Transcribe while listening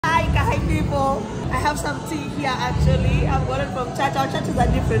people. I have some tea here actually. I've got it from church. Our churches are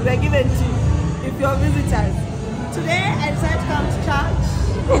different. We're given tea if you're visitors. Today I decided to come to church.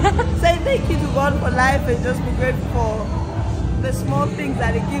 Say thank you to God for life and just be grateful for the small things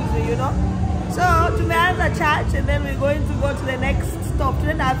that it gives me, you know. So tumeanza church and then we're going to go to the next stop.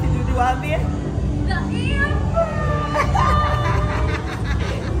 Today happy Judy waambie.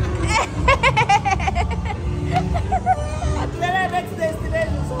 The next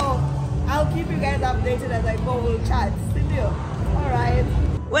destination, so I'll keep you guys updated as I go. We'll chat. Alright.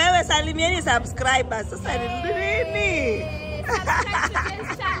 Wewe salimieni subscribers. Sasa nini? Subscribe to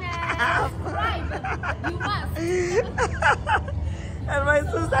this channel. Subscribe. You must. And my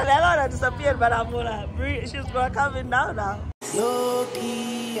sister, I don't want to disappear, but I'm gonna she's gonna come in now.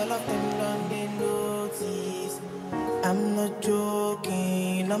 Low-key, all of them don't they notice. I'm not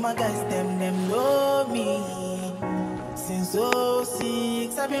joking. All my guys, them know me. Since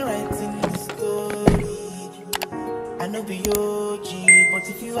 06, I've been writing this story. I know be OG, but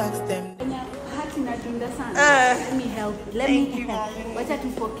if you ask them, let me help. Let me help. What's that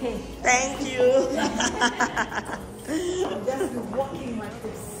for K? Thank you. Just walking like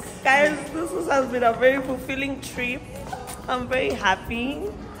this. Guys, this has been a very fulfilling trip. I'm very happy.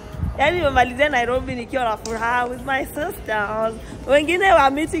 Yani nimemalizia Nairobi nikiwa na furaha with my sisters. Wengine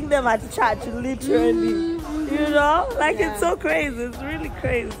were meeting them at church, literally. You know, like it's so crazy. It's really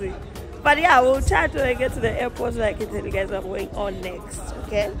crazy. But yeah, we'll chat when I get to the airport so I can tell you guys what's going on next.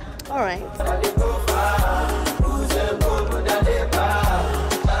 Okay? Alright.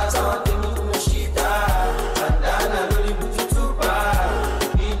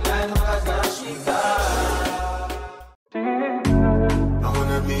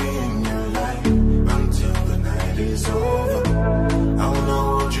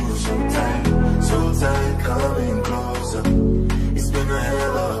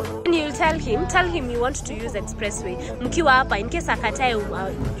 Tell him you want to use expressway. Mkiwa hapa in case akatae ujue.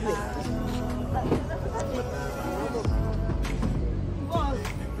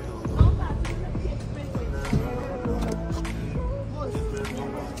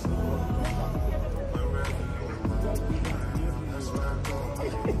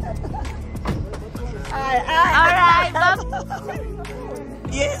 All right.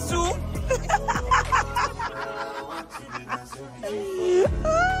 Yes,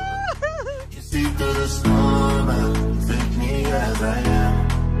 see through the storm and take me as I am.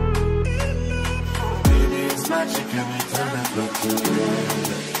 Baby, it's magic every time I look to you.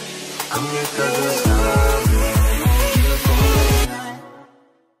 Come here, 'cause the sun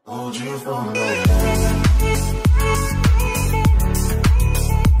hold you for me.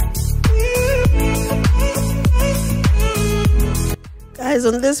 Guys,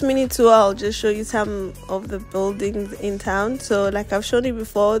 on this mini tour, I'll just show you some of the buildings in town. So like I've shown you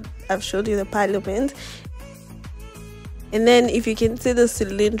before, I've showed you the parliament. And then if you can see the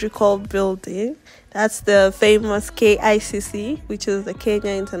cylindrical building, that's the famous KICC, which is the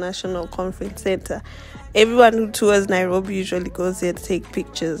Kenya International Conference Center. Everyone who tours Nairobi usually goes there to take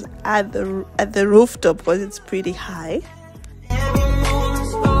pictures at the rooftop because it's pretty high.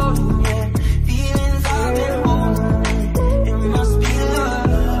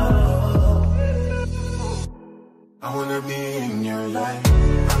 I wanna be in your life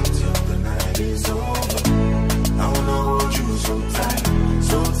until the night is over. I wanna hold you so tight,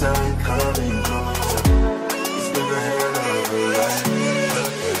 coming closer. It's been a hell of a ride.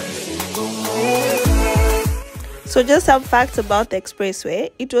 So just some facts about the expressway.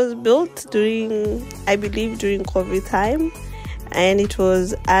 It was built during, I believe, during COVID time, and it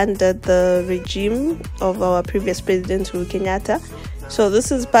was under the regime of our previous president, Uhuru Kenyatta. So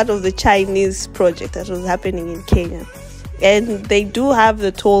this is part of the Chinese project that was happening in Kenya. And they do have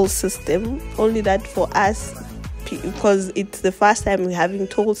the toll system, only that for us, because it's the first time we're having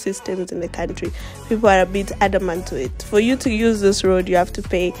toll systems in the country, people are a bit adamant to it. For you to use this road, you have to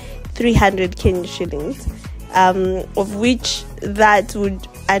pay 300 Kenyan shillings, of which that would,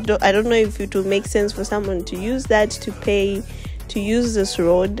 I don't know if it will make sense for someone to use that to use this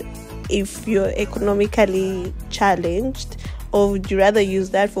road if you're economically challenged, or would you rather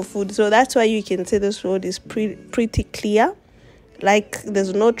use that for food? So that's why you can say this road is pretty clear. Like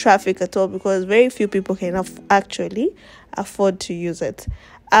there's no traffic at all because very few people can actually afford to use it.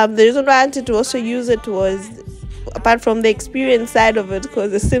 The reason why I wanted to also use it was, apart from the experience side of it,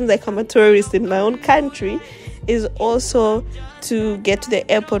 because it seems like I'm a tourist in my own country, is also to get to the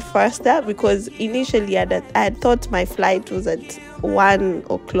airport faster, because initially I had thought my flight was at 1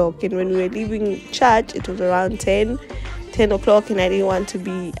 o'clock, and when we were leaving church it was around 10 o'clock, and I didn't want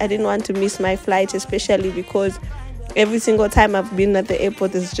to miss my flight, especially because every single time I've been at the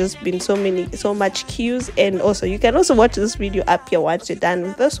airport, there's just been so much queues. And also, you can also watch this video up here once you're done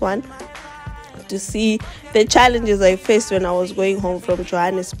with this one to see the challenges I faced when I was going home from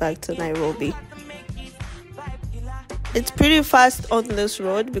Johannesburg to Nairobi. It's pretty fast on this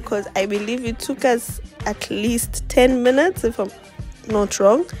road because I believe it took us at least 10 minutes, if I'm not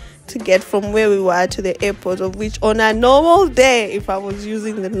wrong, to get from where we were to the airport, of which on a normal day, if I was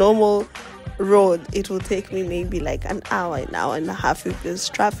using the normal road, it will take me maybe like an hour and a half if there's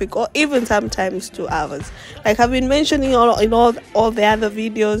traffic, or even sometimes 2 hours. Like I've been mentioning in all the other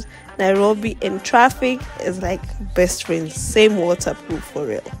videos, Nairobi and traffic is like best friends, same waterproof for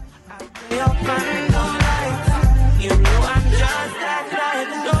real.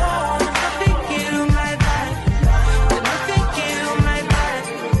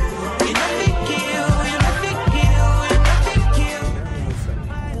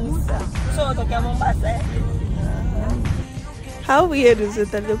 How weird is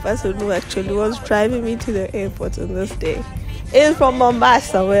it that the person who actually was driving me to the airport on this day is from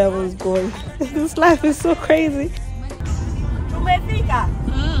Mombasa, where I was going? This life is so crazy.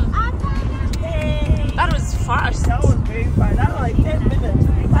 That was fast. That was very fast. That was like 10 minutes,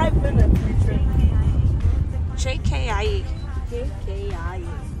 5 minutes we tripped. Jkia.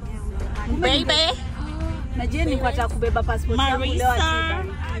 Baby.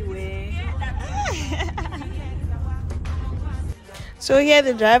 So here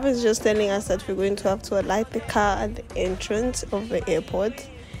the driver is just telling us that we're going to have to alight the car at the entrance of the airport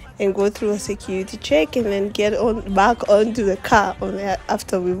and go through a security check and then get back onto the car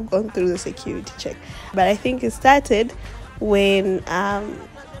after we've gone through the security check. But I think it started when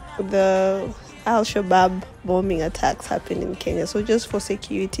the Al-Shabaab bombing attacks happened in Kenya. So just for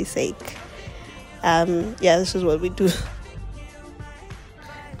security sake, this is what we do.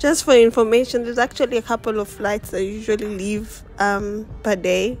 Just for information, there's actually a couple of flights that usually leave per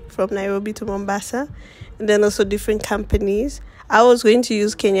day from Nairobi to Mombasa, and then also different companies. I was going to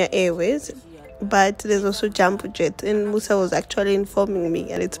use Kenya Airways, but there's also Jumbo Jet, and Musa was actually informing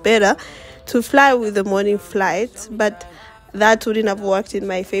me, and it's better to fly with the morning flights, but that wouldn't have worked in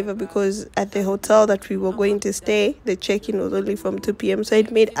my favor because at the hotel that we were going to stay, the check-in was only from 2 p.m. So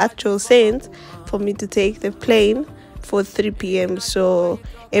it made actual sense for me to take the plane for 3 p.m. So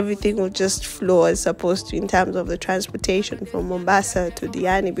everything will just flow as supposed to in terms of the transportation from Mombasa to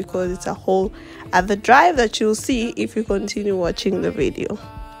Diani, because it's a whole other drive that you'll see if you continue watching the video.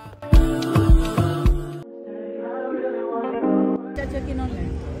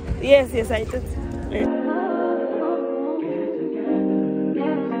 Yes, I did.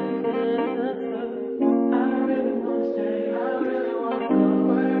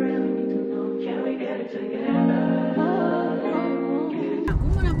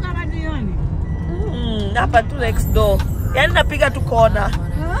 Hapa tu next door. Yani napiga tu corner.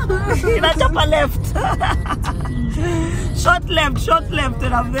 Inachapa left. Short left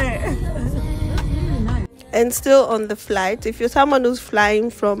and I'm there. And still on the flight, if you're someone who's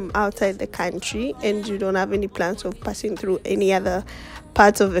flying from outside the country and you don't have any plans of passing through any other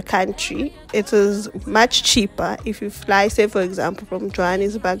parts of the country, it is much cheaper if you fly, say for example, from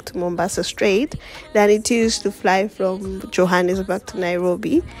Johannesburg to Mombasa straight than it is to fly from Johannesburg to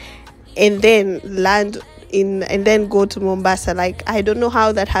Nairobi and then land in and then go to Mombasa. Like, I don't know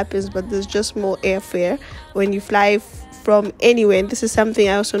how that happens, but there's just more airfare when you fly from anywhere. And this is something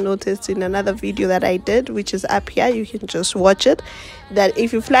I also noticed in another video that I did, which is up here, you can just watch it, that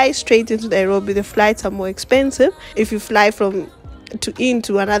if you fly straight into Nairobi, the flights are more expensive if you fly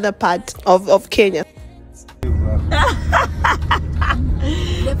into another part of Kenya.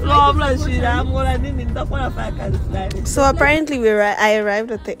 So apparently I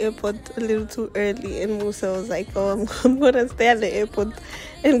arrived at the airport a little too early, and Musa was like, oh, I'm gonna stay at the airport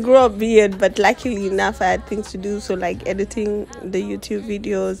and grow a beard. But luckily enough, I had things to do, so like editing the YouTube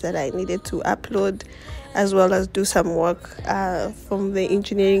videos that I needed to upload, as well as do some work from the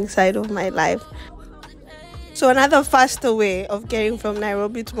engineering side of my life. So another faster way of getting from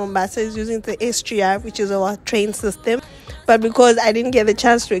Nairobi to Mombasa is using the SGR, which is our train system. But because I didn't get the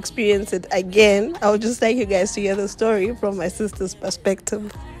chance to experience it again, I would just like you guys to hear the story from my sister's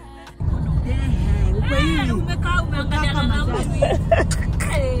perspective.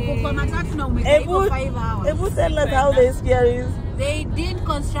 Ebu tell us how the SGR is. They didn't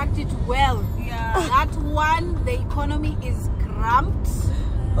construct it well. Yeah. That one, the economy is cramped.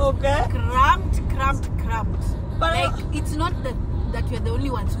 Okay. Cramped. But like, it's not that we're the only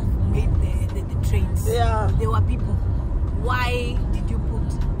ones who made the trains. Yeah. There were people. Why did you put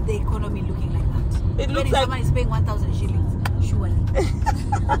the economy looking like that? It looks like someone is paying 1,000 shillings, surely.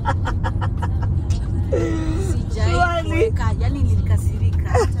 Yani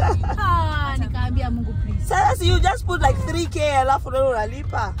nilikasirika. Nikaambia Mungu please. So you just put like 3K alafu ndio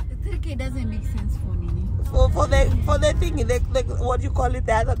unalipa. 3K doesn't make sense for nini. For the thing, like what do you call it,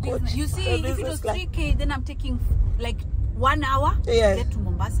 the other coach? You see, if it was 3K, then I'm taking like 1 hour to get to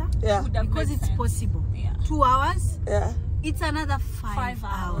Mombasa. Yeah. Because it's possible. Yeah. 2 hours. Yeah. It's another 5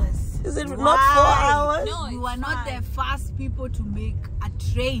 hours. Is it Why? not 4 hours? No, you are not the first people to make a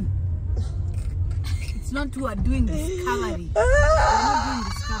train. It's not who are doing discovery. We're not doing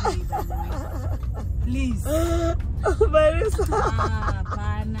discovery, by the way. Please.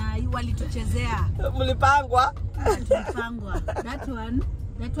 Pana, you walituchezea. Mulipangwa. Mulipangwa. That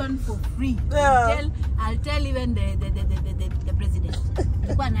one for free. Yeah. I'll tell even the president.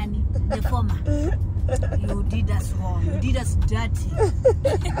 The former. You did us wrong. You did us dirty.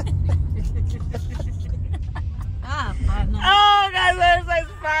 Pana. Oh, guys, that's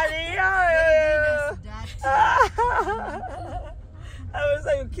so funny. You did us dirty. I was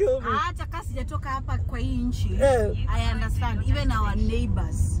like, you killed me. Hata kasi sijatoka hapa kwa hii nchi. I understand. Even our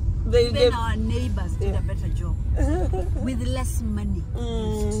neighbors. Our neighbors did a better job with less money.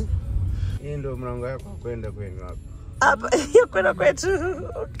 Hii ndio mlango wako kwenda kwenu hapa. Hapa hiyo kwenda kwetu.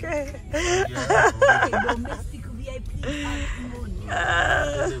 Okay. Domestic VIP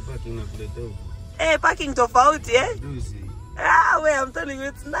Parking na kuleta huko. Parking tofauti, Lucy. Wait, I'm telling you,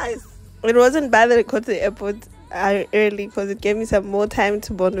 it's nice. It wasn't bad that I got to the airport early because it gave me some more time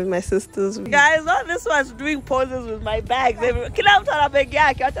to bond with my sisters. Guys, all this was doing poses with my bags. Kila mtu ana bag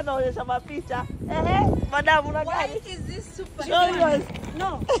yake, acha naonyesha mapicha. Madam, una gani? Why is this super? Show yours.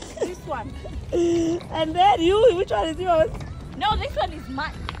 No, this one. And then you, which one is yours? No, this one is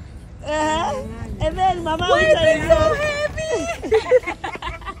mine. And then Mama, which one is yours?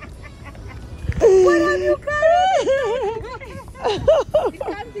 What have you carried? It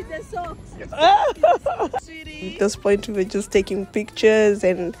comes in the socks. At this point, we were just taking pictures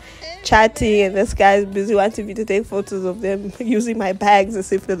and chatting, and this guy's busy wanting me to take photos of them using my bags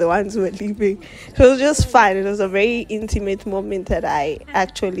as if they're the ones who were leaving. So it was just fun. It was a very intimate moment that I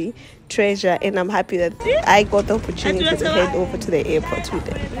actually treasure, and I'm happy that I got the opportunity to head over to the airport with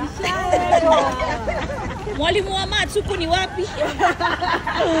them. Mwalimu wa maths huku ni wapi?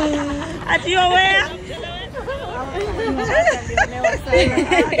 Ati where?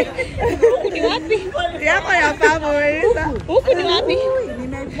 Huku ni wapi? Yako ya pamoja. Huku ni wapi?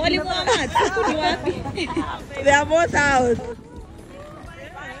 Mwalimu wa maths huku ni wapi? They are both out.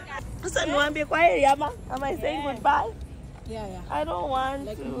 Sasa niwaambie kwa heri ama? Am I saying goodbye? Yeah. I don't want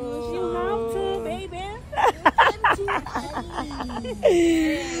to. You have to, baby.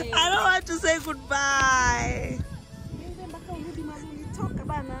 I don't want to say goodbye.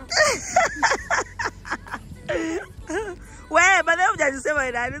 Wait, but then just say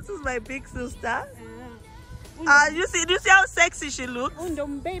my dad. This is my big sister. Do you see how sexy she looks?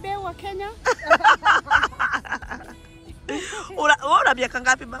 Baby wa Kenya. Una miaka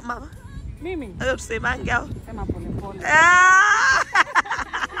ngapi mama? Mimi. Ayo tuseme ngao. Sema pole pole.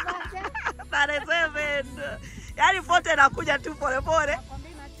 37. Yaani fote nakuja tu pole pole.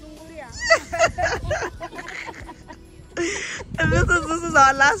 And this is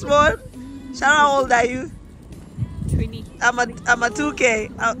our last one. Sharon, how old are you? 20. I'm a 2K.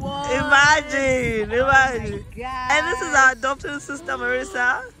 Imagine. And this is our adopted sister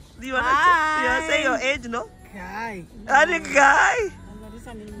Marissa. Do you wanna say your age? No. Guy. Guy.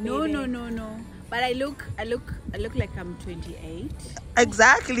 No. But I look like I'm 28.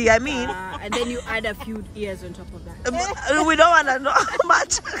 Exactly. I mean. And then you add a few years on top of that. We don't want to know how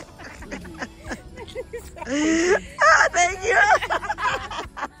much. Thank you.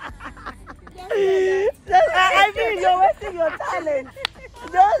 I mean, you're wasting your talent.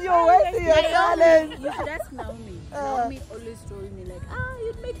 You're wasting your talent. You should ask Naomi. Naomi always told me like,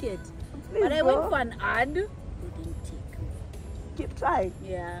 you'd make it. But I went for an ad. It didn't take. Keep trying.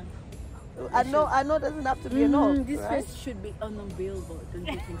 Yeah. I know doesn't have to be enough. This right? face should be on the billboard, don't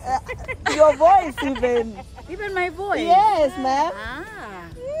you think so? Your voice even. Even my voice? Yes, ma'am.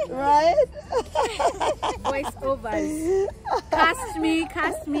 Right? Voice overs. Cast me.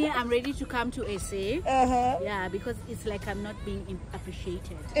 I'm ready to come to SA. Yeah, because it's like I'm not being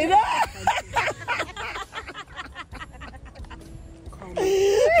appreciated.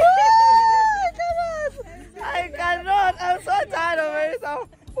 I cannot. I'm so tired of it. So,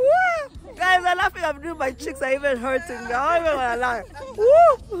 guys, I'm laughing. I'm doing my cheeks are even hurting. I don't even want to laugh.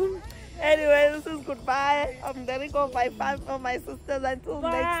 Anyway, this is goodbye. I'm gonna go my sisters until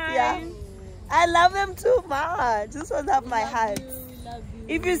next year. I love them too much. This ones have my heart.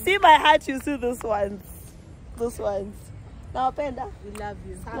 If you see my heart, you see this ones. Now, Penda. We love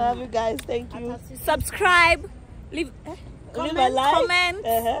you. Love you guys. Thank you. Subscribe. leave Leave a like. comment,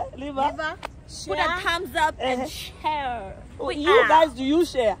 Leave a put a thumbs up and share. You guys, do you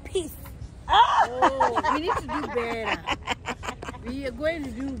share? Peace. Oh, we need to do better. We are going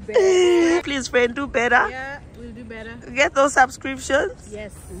to do better. Please, friend, do better. Yeah, we'll do better. Get those subscriptions.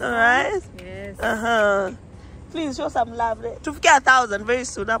 Yes. All right. Yes. Please show some love. To get 1,000 very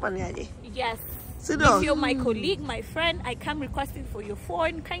soon. Yes. Sit down. If you're my colleague, my friend, I come requesting for your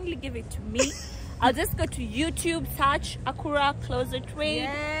phone. Kindly give it to me. I'll just go to YouTube, search Akura Gautrain,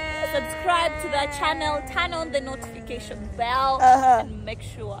 subscribe to the channel, turn on the notification bell, and make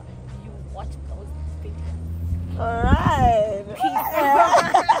sure you watch those videos. Alright.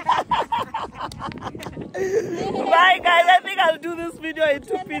 Bye guys, I think I'll do this video in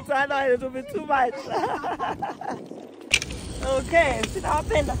 2 pieces. I know it will be too much. Okay,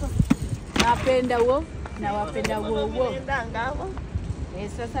 sinawapenda Napenda wo, nawapenda wo.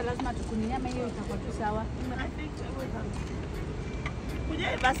 Sasa lazima tukunyama hiyo itakuwa tu sawa.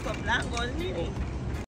 Kuja basi kwa mlango nini?